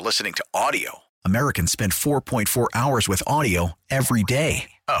 they're listening to audio. Americans spend 4.4 hours with audio every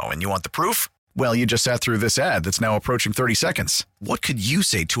day. Oh, and you want the proof? Well, you just sat through this ad that's now approaching 30 seconds. What could you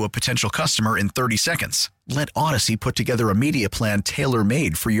say to a potential customer in 30 seconds? Let Odyssey put together a media plan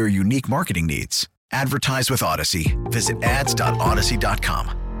tailor-made for your unique marketing needs. Advertise with Odyssey. Visit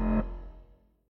ads.odyssey.com.